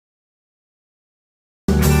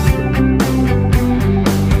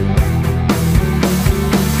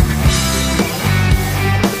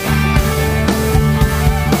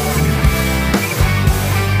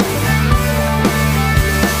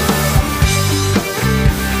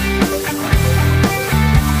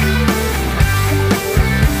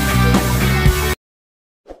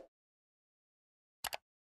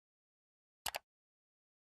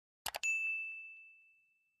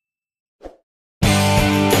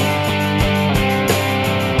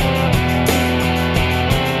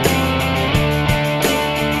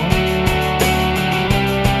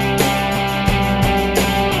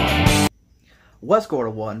What's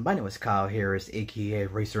going on? My name is Kyle Harris, aka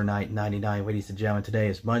Racer Knight 99. Ladies and gentlemen, today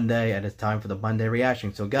is Monday and it's time for the Monday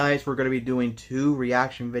reaction. So guys, we're going to be doing 2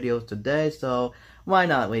 reaction videos today. So why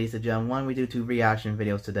not, ladies and gentlemen? Why don't we do 2 reaction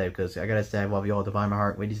videos today? Because I gotta say, I love you all divine my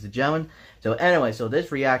heart, ladies and gentlemen. So anyway, so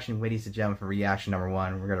this reaction, ladies and gentlemen, for reaction number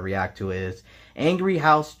 1, we're going to react to is Angry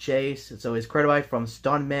House Chase. So it's credited from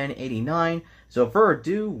Stuntman89. So for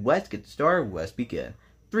ado, let's get started. Let's begin.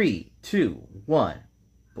 3, 2, 1.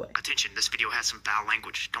 Play. Attention, this video has some foul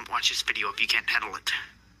language. Don't watch this video if you can't handle it.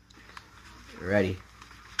 Ready.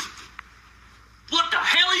 What the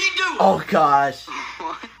hell are you doing? Oh gosh.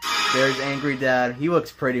 There's Angry Dad. He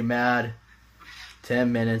looks pretty mad.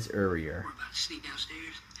 10 minutes earlier. We're about to sneak downstairs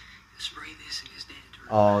and spray this in his dad's room.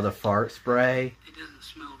 Oh, the fart spray. It doesn't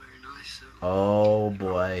smell very nice, so... Oh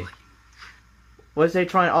boy. What's they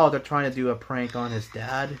trying? Oh, they're trying to do a prank on his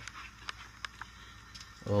dad.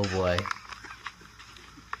 Oh boy.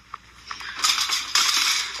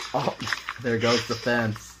 Oh, there goes the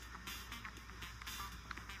fence.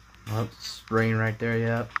 Oh, spraying right there,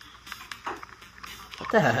 yep.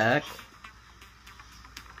 What the heck?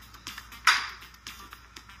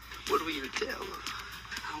 What are we gonna tell him?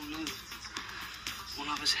 I don't know. One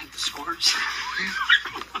of us had the squirts.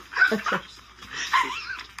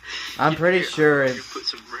 I'm pretty sure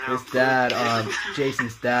his dad,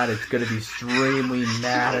 Jason's dad, is gonna be extremely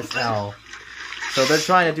mad as hell. So they're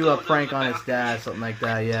trying to do a prank on his dad, something like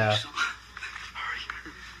that, yeah.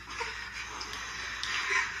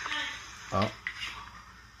 Oh.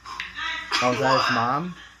 Oh, is that his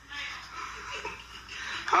mom?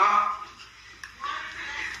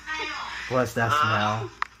 What's that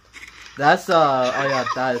smell? That's, oh yeah,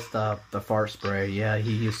 that is the fart spray. Yeah,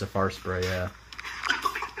 he used the fart spray, yeah.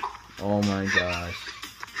 Oh my gosh.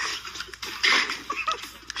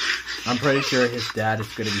 I'm pretty sure his dad is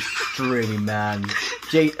gonna be extremely mad.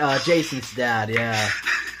 Jason's dad, yeah.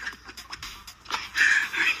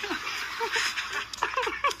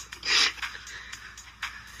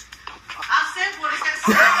 I said what is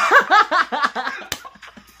that?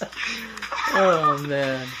 Oh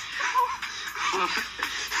man.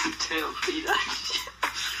 Tell Pete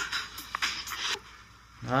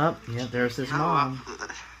Oh, yeah, there's his mom.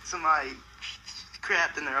 Somebody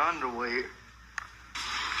crapped in their underwear.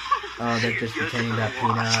 Oh, they're just pretending that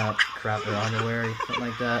Peanut crap their underwear, something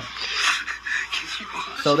like that.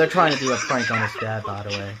 So they're trying to do a prank on his dad, by the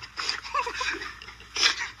way.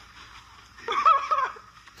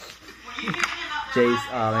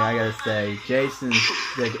 I gotta say, Jason's,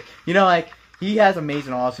 you know, like, he has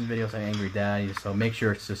amazing, awesome videos on Angry Dad, so make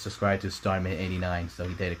sure to subscribe to Stuntman89, so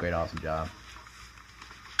he did a great, awesome job.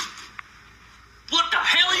 What the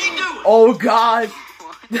hell are you doing? Oh, God!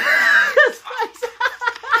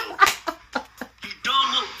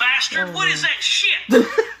 Bastard, what is that shit?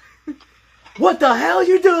 What the hell are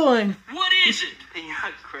you doing? What is it?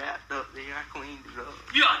 I crapped up there. I cleaned it up.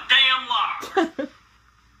 You're a damn liar.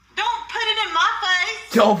 Don't put it in my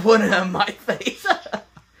face. Don't put it in my face.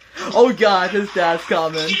 Oh God, his dad's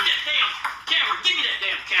coming. Get that damn camera. Give me that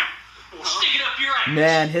damn camera. Or stick it up your ass.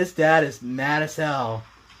 Man, his dad is mad as hell.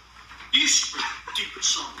 You stupid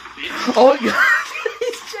son of a bitch. Oh God,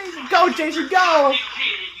 he's Jason. Go, Jason, go. You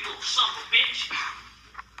little son of a bitch.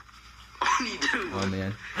 What are you doing? Oh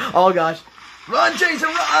man. Oh gosh. Run, Jason,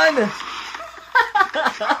 run!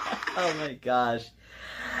 Oh my gosh.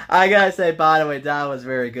 I gotta say, by the way, that was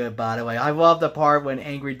very good, by the way. I love the part when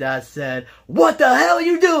Angry Dad said, "What the hell are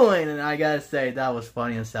you doing?" And I gotta say, that was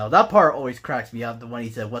funny as hell. That part always cracks me up, when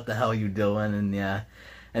he said, "What the hell are you doing?" And yeah.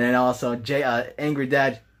 And then also, Angry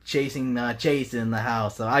Dad chasing Chase in the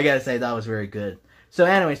house. So I gotta say, that was very good. So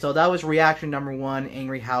anyway, so that was reaction number 1,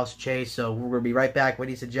 Angry House Chase. So we're going to be right back,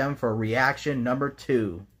 ladies and gentlemen, for reaction number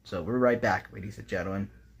 2. So we're right back, ladies and gentlemen.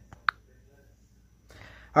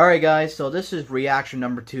 Alright guys, so this is reaction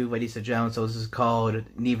number 2, ladies and gentlemen. So this is called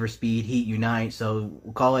Need for Speed Heat Unite. So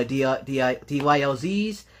we'll call it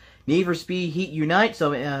DYLZ's Need for Speed Heat Unite.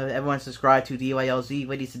 So everyone subscribe to DYLZ,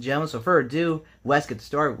 ladies and gentlemen. So for ado, let's get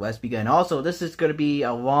started. Let's begin. Also, this is going to be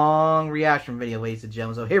a long reaction video, ladies and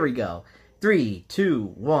gentlemen. So here we go. 3,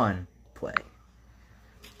 2, 1, play.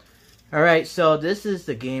 Alright, so this is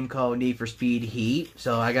the game called Need for Speed Heat.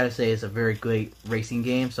 So I gotta say, it's a very good racing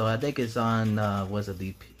game. So I think it's on, was it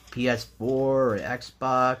the PS4 or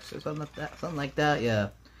Xbox or something like that, yeah.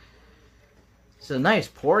 It's a nice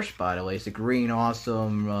Porsche, by the way. It's a green,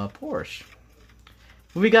 awesome Porsche.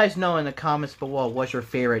 Let me guys know in the comments below, what's your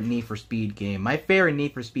favorite Need for Speed game. My favorite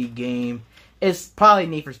Need for Speed game is probably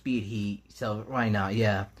Need for Speed Heat. So why not,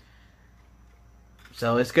 yeah.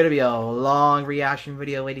 So it's going to be a long reaction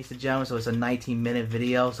video, ladies and gentlemen. So it's a 19-minute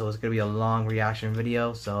video. So it's going to be a long reaction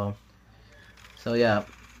video. So So yeah,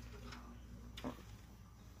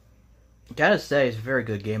 gotta say it's a very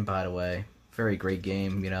good game, by the way. Very great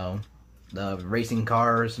game. You know, the racing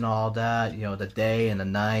cars and all that. You know, the day and the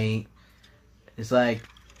night. It's like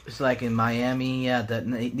in Miami. Yeah, the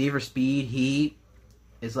Need for Speed Heat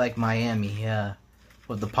is like Miami. Yeah,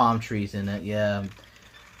 with the palm trees in it. Yeah.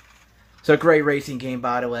 So a great racing game,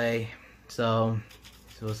 by the way. So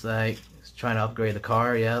it's like it's trying to upgrade the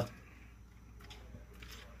car. Yep.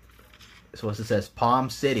 So what it says, Palm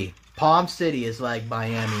City. Palm City is like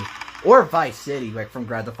Miami. Or Vice City, like from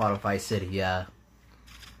Grand Theft Auto Vice City, yeah.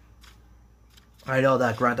 I know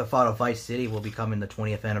that Grand Theft Auto Vice City will be coming the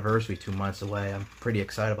 20th anniversary 2 months away. I'm pretty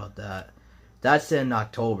excited about that. That's in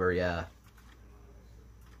October, yeah.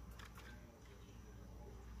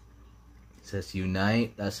 It says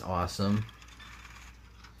Unite. That's awesome.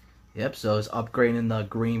 Yep, so it's upgrading the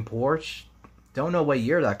green Porsche. Don't know what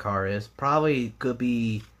year that car is. Probably could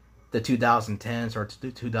be the 2010s or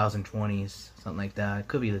 2020s, something like that.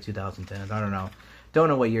 Could be the 2010s. I don't know. Don't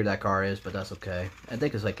know what year that car is, but that's okay. I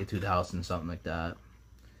think it's like a 2000, something like that.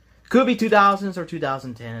 Could be 2000s or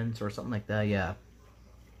 2010s or something like that. Yeah,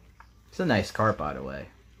 it's a nice car, by the way.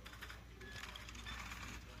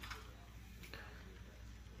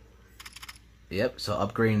 Yep. So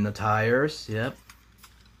upgrading the tires. Yep.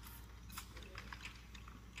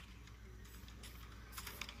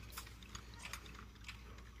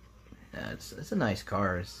 Yeah, it's a nice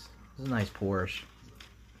car. It's a nice Porsche.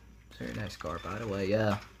 It's a very nice car, by the way.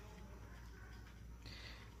 Yeah.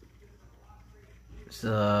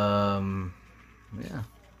 So yeah.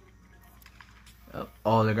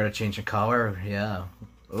 Oh, they're gonna change the color. Yeah.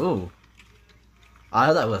 Ooh.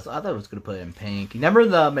 I thought it was gonna put it in pink. You remember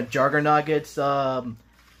the Juggernuggets,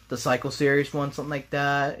 the Cycle Series one, something like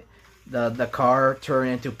that. The car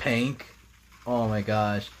turned into pink. Oh my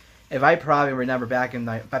gosh. If I probably remember back in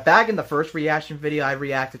the first reaction video I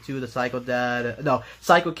reacted to the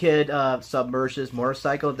Cycle Kid submerges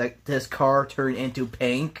motorcycle, that this car turned into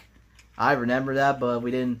pink. I remember that, but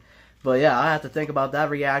we didn't. But yeah, I have to think about that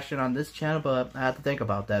reaction on this channel, but I have to think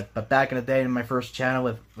about that. But back in the day, in my first channel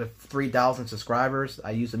with 3,000 subscribers,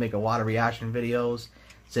 I used to make a lot of reaction videos.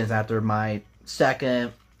 Since after my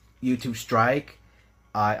second YouTube strike,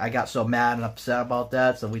 I got so mad and upset about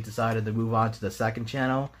that, so we decided to move on to the second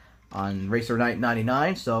channel on Racer Night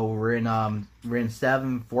 99. So we're in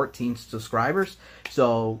 714 subscribers.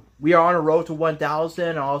 So we are on a road to 1,000,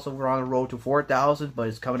 and also we're on a road to 4,000, but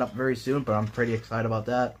it's coming up very soon. But I'm pretty excited about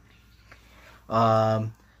that.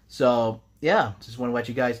 So yeah, just want to let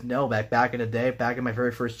you guys know back in the day, back in my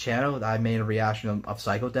very first channel, I made a reaction of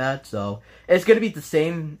Psycho Dad. So it's gonna be the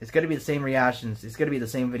same. It's gonna be the same reactions. It's gonna be the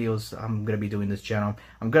same videos I'm gonna be doing this channel.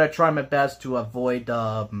 I'm gonna try my best to avoid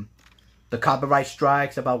the copyright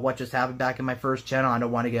strikes about what just happened back in my first channel. I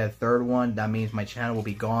don't want to get a third one. That means my channel will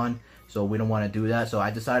be gone. So we don't want to do that. So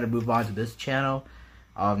I decided to move on to this channel,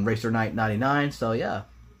 Racer Night 99. So yeah,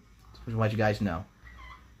 just want you guys know.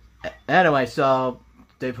 Anyway, so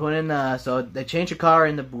they put in, so they changed the car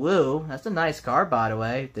in the blue. That's a nice car, by the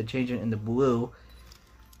way. They changed it in the blue.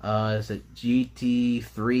 Is it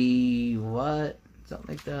GT3, what?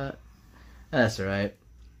 Something like that. That's alright.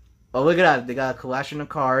 Oh, look at that. They got a collection of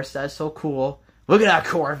cars. That's so cool. Look at that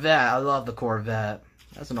Corvette. I love the Corvette.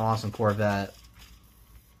 That's an awesome Corvette.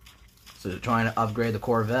 So they're trying to upgrade the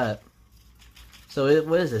Corvette. So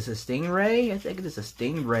what is this, a Stingray? I think it is a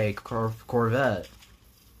Stingray Corvette.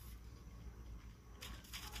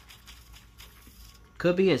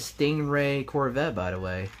 Could be a Stingray Corvette, by the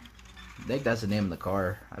way. I think that's the name of the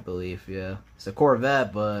car, I believe, yeah. It's a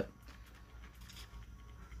Corvette, but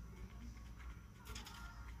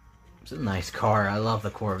it's a nice car. I love the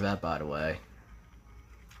Corvette, by the way.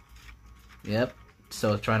 Yep.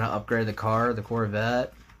 So trying to upgrade the car, the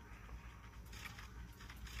Corvette.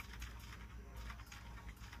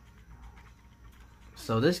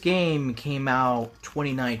 So this game came out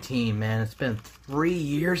 2019, man. It's been 3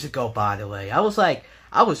 years ago, by the way. I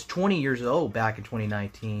was 20 years old back in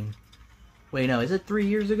 2019. Wait, no, is it 3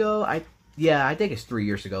 years ago? Yeah, I think it's 3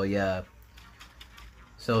 years ago, yeah.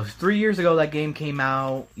 So 3 years ago that game came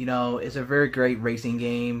out. You know, it's a very great racing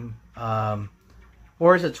game.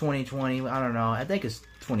 Or is it 2020? I don't know. I think it's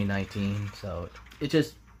 2019. So it's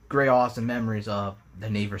just great, awesome memories of the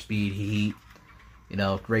Need for Speed Heat. You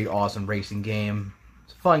know, great, awesome racing game.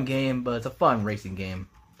 It's a fun game, but it's a fun racing game.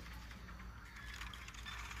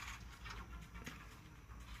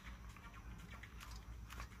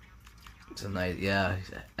 It's a nice, yeah.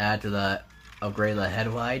 Add to the upgrade the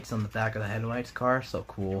headlights on the back of the headlights car. So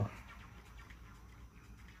cool.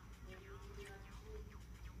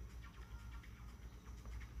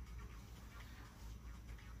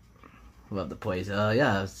 Love the place.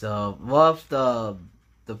 Yeah. So love the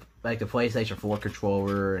like the PlayStation 4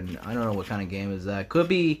 controller, and I don't know what kind of game is that. Could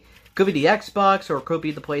be the Xbox or it could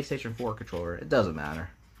be the PlayStation 4 controller. It doesn't matter.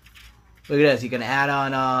 Look at this. You can add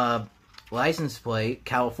on license plate,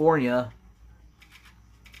 California.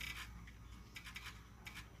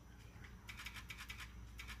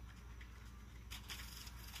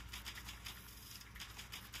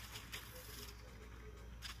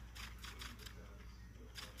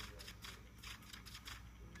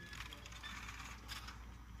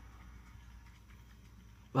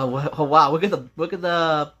 Oh wow! Look at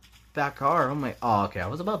the back car. Oh my! Oh, okay. I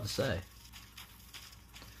was about to say.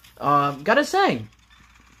 Gotta say,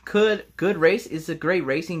 good race. It's a great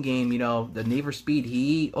racing game. You know, the Need for Speed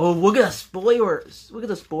Heat. Oh, look at the spoilers. Look at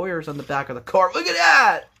the spoilers on the back of the car. Look at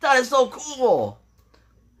that. That is so cool.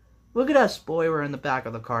 Look at that spoiler in the back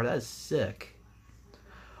of the car. That is sick.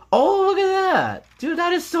 Oh, look at that, dude.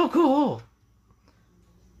 That is so cool.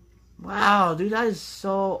 Wow, dude. That is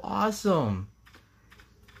so awesome.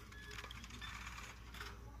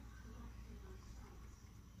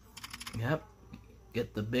 Yep.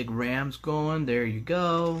 Get the big Rams going. There you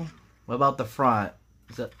go. What about the front?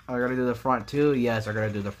 Are we gonna do the front too? Yes, we're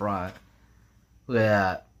gonna do the front. Look at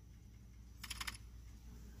that.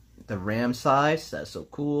 The Ram size. That's so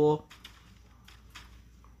cool.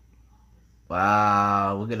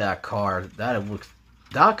 Wow, look at that car.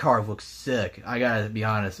 That car looks sick. I gotta be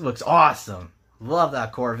honest. It looks awesome. Love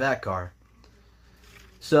that Corvette car.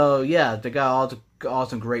 So yeah, they got all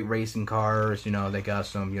some great racing cars. You know, they got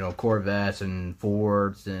some, you know, Corvettes and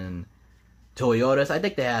Fords and Toyotas. I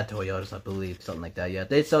think they had Toyotas, I believe, something like that. Yeah,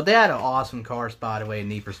 they had an awesome cars, by the way.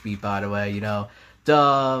 Need for Speed, by the way. You know,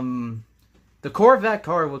 the Corvette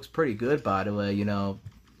car looks pretty good, by the way. You know,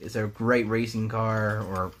 it's a great racing car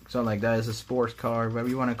or something like that. It's a sports car, whatever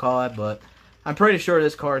you want to call it. But I'm pretty sure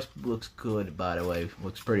this car looks good, by the way.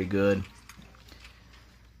 Looks pretty good.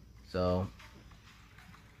 So.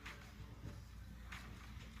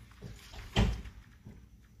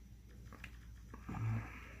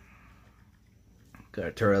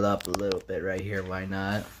 Gotta turn it up a little bit right here, why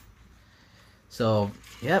not? So,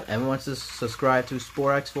 yep, everyone wants to subscribe to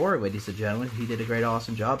SportX4, ladies and gentlemen. He did a great,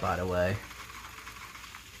 awesome job, by the way.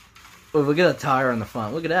 Oh, look at a tire on the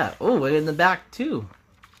front. Look at that. Oh, look in the back, too.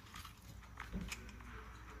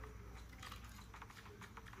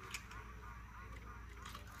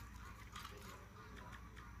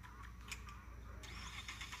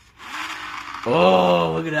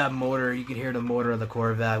 Oh, look at that motor. You can hear the motor of the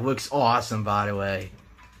Corvette. Looks awesome, by the way.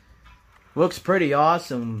 Looks pretty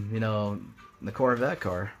awesome, you know, the Corvette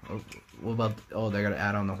car. Oh, what about, oh, they're going to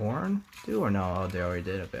add on the horn, too, or no? Oh, they already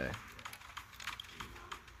did, okay.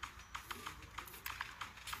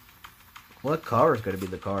 What car is going to be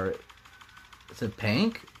the car? Is it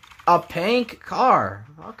pink? A pink car.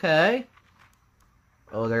 Okay.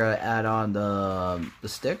 Oh, they're going to add on the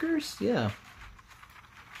stickers? Yeah.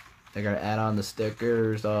 They're going to add on the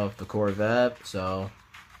stickers of the Corvette, so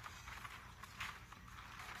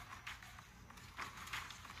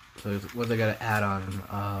what they're going to add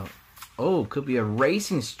on? Oh, could be a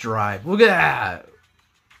racing stripe. Look at that.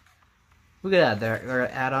 Look at that. They're going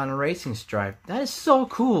to add on a racing stripe. That is so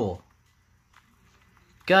cool.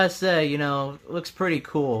 Gotta say, you know, it looks pretty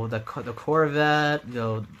cool. The Corvette, you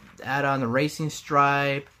know, add on the racing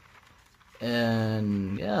stripe.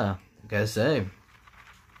 And, yeah, gotta say.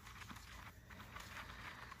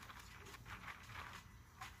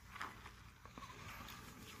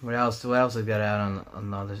 What else we got to add on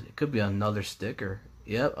another? It could be another sticker.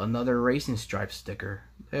 Yep, another racing stripe sticker.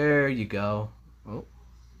 There you go. Oh,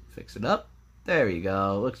 fix it up. There you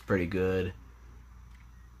go. Looks pretty good.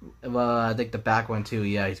 Well, I think the back one too.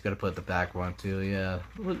 Yeah, he's gonna put the back one too. Yeah,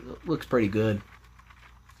 looks pretty good.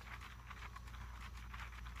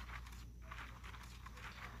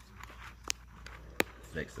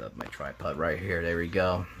 Fix up my tripod right here. There we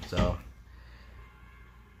go. So.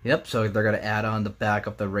 Yep, so they're going to add on the back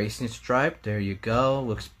of the racing stripe. There you go.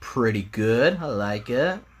 Looks pretty good. I like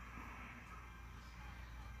it.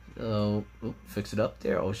 So, fix it up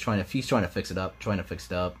there. Oh, he's trying to fix it up.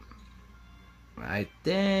 I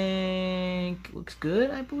think looks good,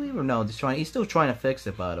 I believe. Or no, he's still trying to fix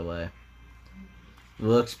it, by the way.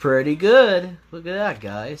 Looks pretty good. Look at that,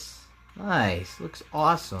 guys. Nice. Looks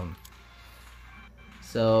awesome.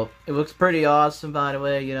 So, it looks pretty awesome, by the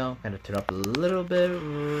way, you know. Gotta turn up a little bit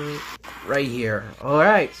right here.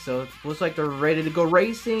 Alright, so it looks like they're ready to go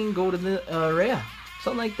racing, go to the, yeah,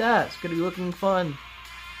 something like that. It's gonna be looking fun.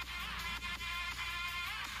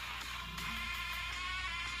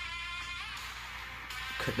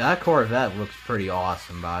 That Corvette looks pretty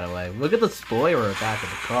awesome, by the way. Look at the spoiler at the back of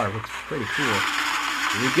the car. It looks pretty cool.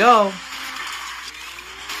 Here we go.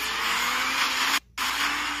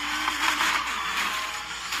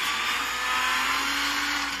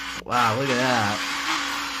 Wow, look at that.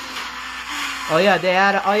 Oh yeah, they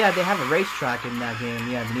have a racetrack in that game.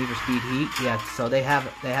 Yeah, the Need for Speed Heat. Yeah, so they have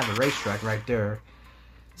a racetrack right there.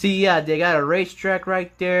 See, yeah, they got a racetrack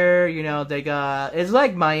right there. You know, they got, it's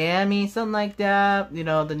like Miami, something like that. You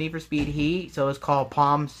know, the Need for Speed Heat. So it's called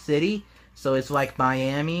Palm City. So it's like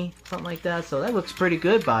Miami, something like that. So that looks pretty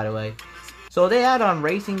good, by the way. So they add on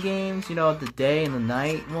racing games, you know, the day and the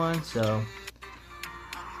night one. So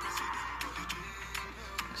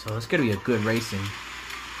it's gonna be a good racing.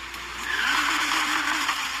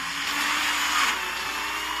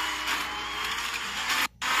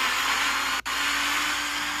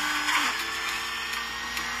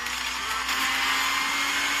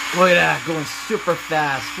 Look at that, going super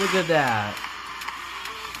fast. Look at that.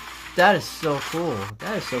 That is so cool.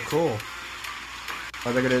 That is so cool.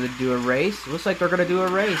 Are they gonna do a race? Looks like they're gonna do a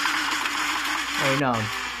race. Oh no.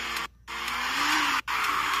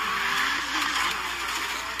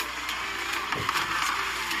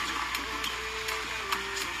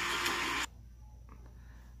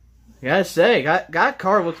 I gotta say, that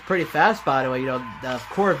car looks pretty fast, by the way. You know, the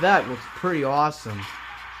Corvette looks pretty awesome.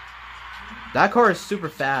 That car is super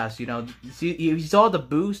fast, you know. See, you saw the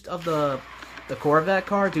boost of the Corvette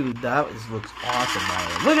car? Dude, that looks awesome, by the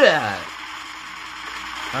way. Look at that!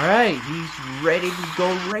 Alright, he's ready to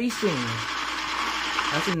go racing.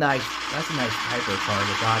 That's a nice hyper car,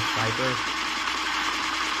 the Dodge Viper.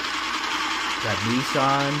 Got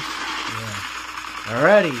Nissans. Yeah.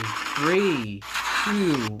 Alrighty, 3,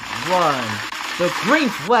 2, 1. The green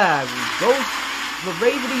flag goes the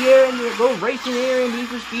race of the air and go racing air in Need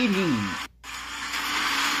for Speed Heat.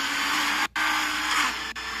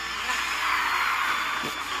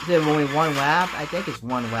 Is it only one lap? I think it's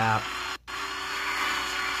one lap.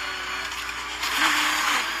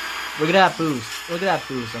 Look at that boost. Look at that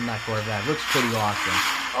boost on that Corvette. Looks pretty awesome.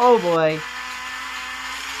 Oh boy.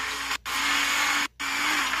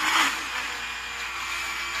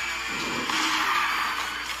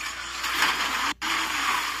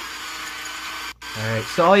 Alright,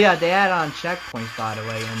 so oh yeah, they add on checkpoints, by the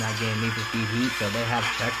way, in that game, Need for Speed Heat, so they have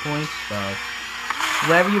checkpoints, so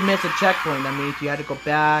whenever you miss a checkpoint, that means you had to go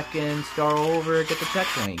back and start over and get the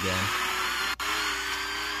checkpoint again.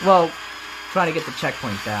 Well, trying to get the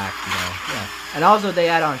checkpoint back, you know, yeah. And also they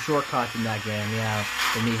add on shortcuts in that game, yeah,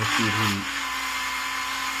 the Need for Speed Heat.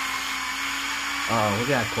 Oh, look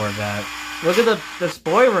at that Corvette. Look at the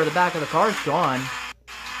spoiler, the back of the car's gone.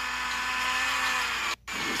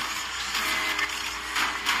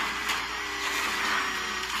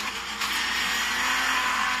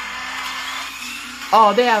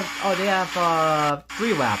 Oh, they have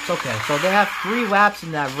 3 laps. Okay, so they have 3 laps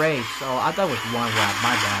in that race. So I thought it was 1 lap.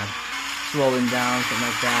 My bad. Slowing down, something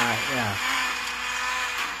like that. Yeah.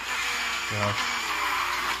 So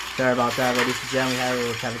sorry about that, ladies and gentlemen. We had a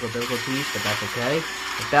little technical difficulties, but that's okay.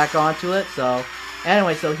 We're back onto it. So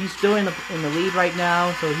anyway, so he's still in the lead right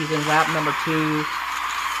now. So he's in lap number 2,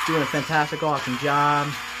 doing a fantastic, awesome job.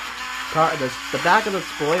 The back of the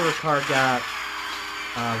spoiler car got.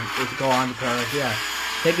 Is go on the car, yeah.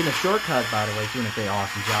 Taking the shortcut, by the way, doing a very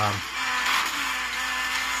awesome job.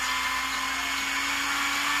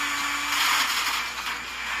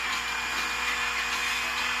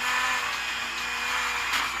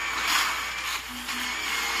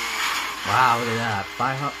 Wow, look at that.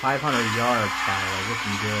 500 yards, by the way,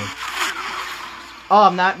 looking good. Oh,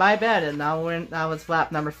 I'm not, my bad, and now it's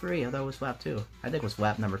lap number 3. I thought it was lap 2. I think it was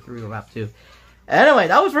lap number 3 or lap 2. Anyway,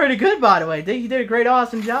 that was pretty good, by the way. He did a great,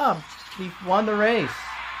 awesome job. He won the race.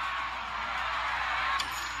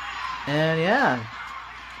 And yeah,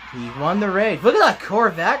 he won the race. Look at that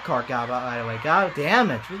Corvette car, by the way. God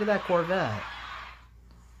damn it. Look at that Corvette.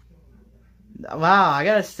 Wow, I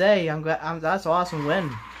gotta say, that's an awesome win.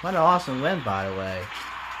 What an awesome win, by the way.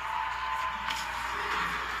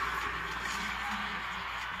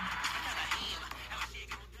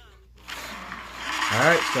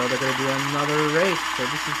 Alright, so they're going to do another race. So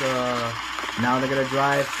this is now they're going to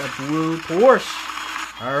drive a blue Porsche.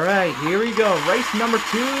 Alright, here we go. Race number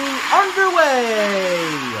 2 underway!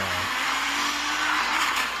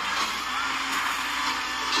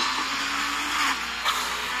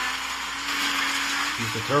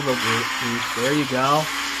 Use the turbo boost. There you go.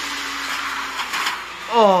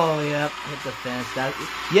 Oh, yep, hit the fence.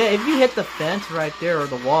 Yeah, if you hit the fence right there or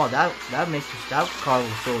the wall, that makes that car will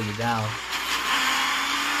slow you down.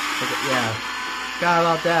 Yeah. Forgot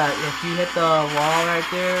about that. If you hit the wall right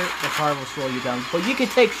there, the car will slow you down. But you can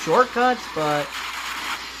take shortcuts, but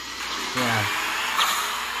yeah.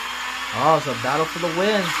 Oh, it's a battle for the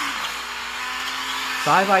win.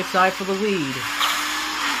 Side by side for the lead.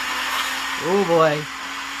 Oh boy.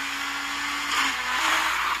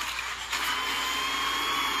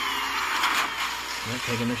 Yeah,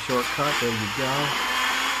 taking the shortcut. There you go.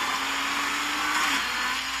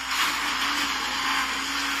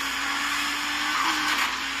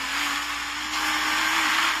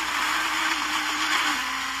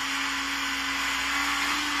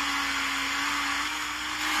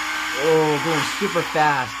 Oh, going super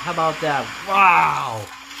fast. How about that? Wow.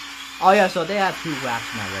 Oh yeah, so they have 2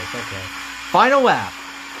 laps in that race. Okay. Final lap.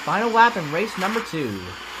 Final lap in race number 2.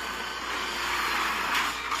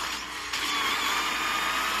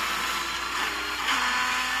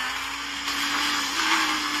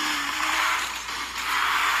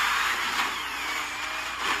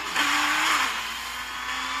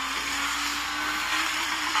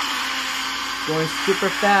 Going super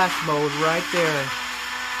fast mode right there.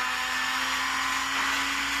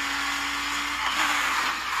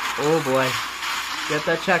 Oh boy. Get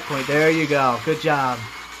that checkpoint. There you go. Good job.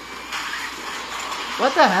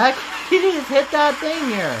 What the heck? He just hit that thing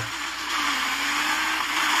here.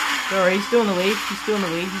 Sorry, he's still in the lead. He's still in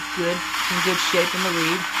the lead. He's good. He's in good shape in the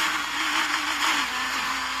lead.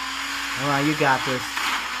 Alright, you got this.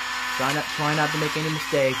 Try not to make any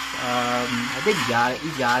mistakes. I think he got it.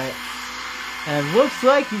 He got it. And looks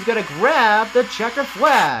like he's gonna grab the checker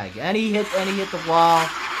flag. And he hit the wall.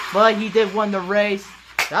 But he did win the race.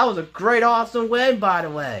 That was a great, awesome win, by the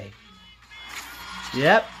way.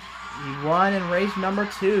 Yep. He won in race number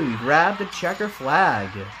 2. He grabbed the checker flag.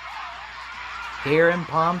 Here in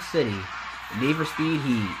Palm City. Need for Speed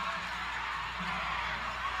Heat.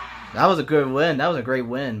 That was a good win. That was a great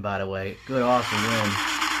win, by the way. Good, awesome win.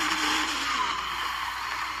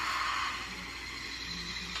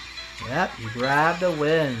 Yep, he grabbed the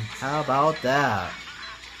win. How about that?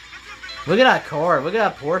 Look at that car. Look at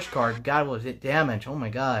that Porsche car. God, was it damaged. Oh my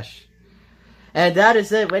gosh. And that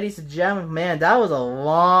is it, ladies and gentlemen. Man, that was a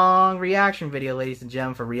long reaction video, ladies and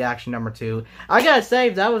gentlemen, for reaction number 2. I gotta say,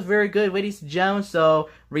 that was very good, ladies and gentlemen. So,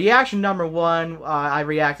 reaction number 1, I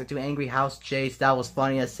reacted to Angry House Chase. That was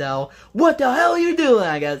funny as hell. What the hell are you doing?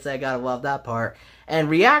 I gotta say, I gotta love that part.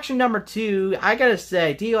 And reaction number 2, I gotta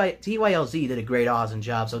say, TYLZ did a great, awesome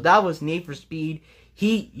job. So, that was Need for Speed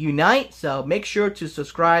Heat Unite. So make sure to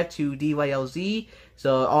subscribe to DYLZ.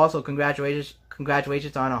 So also congratulations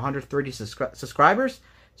on 130 subscribers.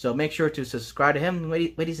 So make sure to subscribe to him,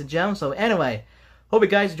 ladies and gentlemen. So anyway, hope you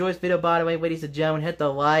guys enjoyed this video, by the way, ladies and gentlemen. Hit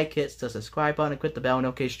the like, hit the subscribe button, and click the bell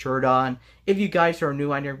notification turned on. If you guys are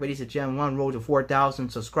new on here, ladies and gentlemen, we're on the road to 4,000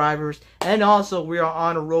 subscribers. And also we are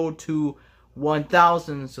on the road to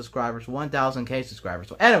 1,000 subscribers, 1,000K subscribers.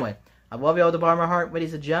 So anyway, I love you all to the bottom of my heart,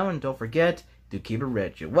 ladies and gentlemen. Don't forget to keep it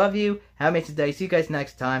rich. I love you. Have a nice day. See you guys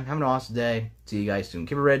next time. Have an awesome day. See you guys soon.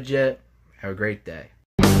 Keep it rich. Have a great day.